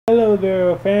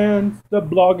there, fans. The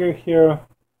blogger here,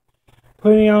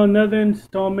 putting out another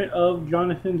installment of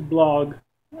Jonathan's blog.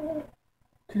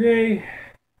 Today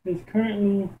is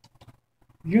currently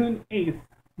June 8th,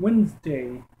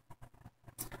 Wednesday.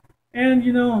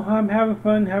 And I'm having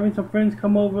fun, having some friends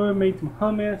come over, made some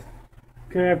hummus.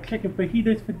 Gonna have chicken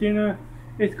fajitas for dinner.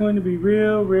 It's going to be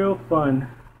real fun.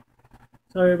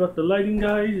 Sorry about the lighting,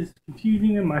 guys. It's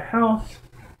confusing in my house.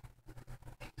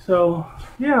 So,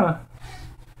 yeah.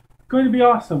 It's going to be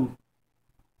awesome.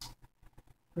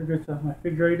 There's my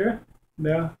refrigerator.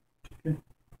 Yeah.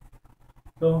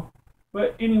 So,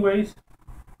 but anyways,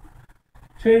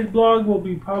 today's blog will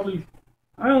be probably,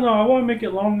 I don't know, I want to make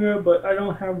it longer, but I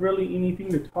don't have really anything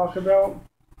to talk about.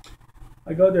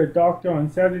 I go to a doctor on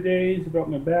Saturdays about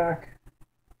my back.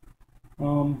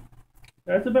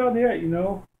 That's about it.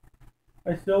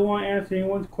 I still want to answer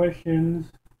anyone's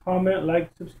questions. Comment,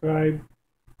 like, subscribe.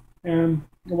 And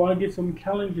I want to get some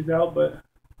challenges out, but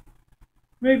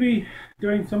maybe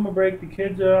during summer break, the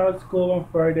kids are out of school on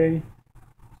Friday.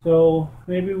 So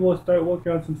maybe we'll start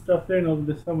working on some stuff then over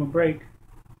the summer break.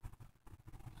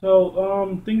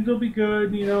 So things will be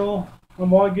good, I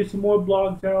want to get some more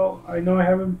blogs out. I know I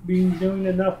haven't been doing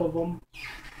enough of them.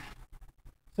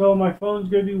 So my phone's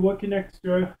going to be working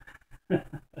extra.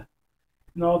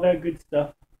 And all that good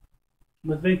stuff.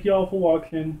 But thank you all for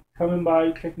watching, coming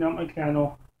by, checking out my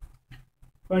channel.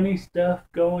 Funny stuff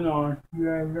going on.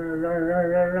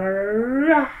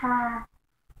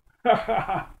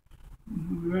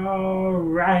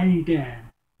 Alrighty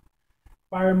then.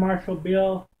 Fire Marshal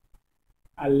Bill.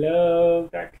 I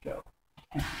love that show.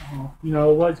 It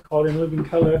was called In Living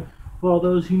Color. For all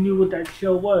those who knew what that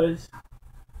show was.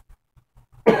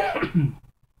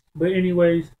 But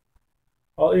anyways,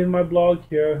 I'll end my blog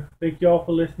here. Thank y'all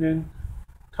for listening,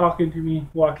 talking to me,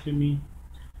 watching me,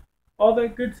 all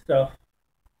that good stuff.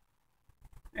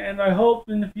 And I hope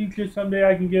in the future someday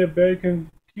I can get a better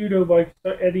computer where I can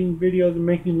start editing videos and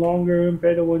making longer and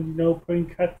better ones, putting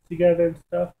cuts together and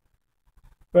stuff.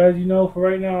 But as you know, for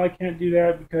right now I can't do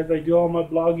that because I do all my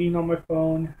blogging on my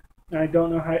phone and I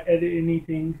don't know how to edit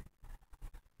anything.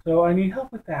 So I need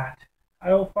help with that.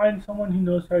 I will find someone who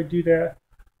knows how to do that,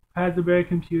 has a better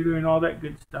computer and all that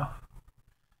good stuff.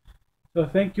 So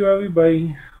thank you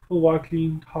everybody for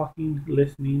watching, talking,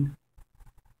 listening.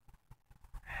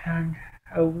 And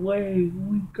away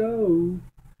we go.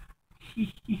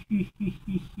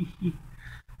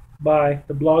 Bye.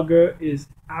 The blogger is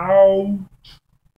out.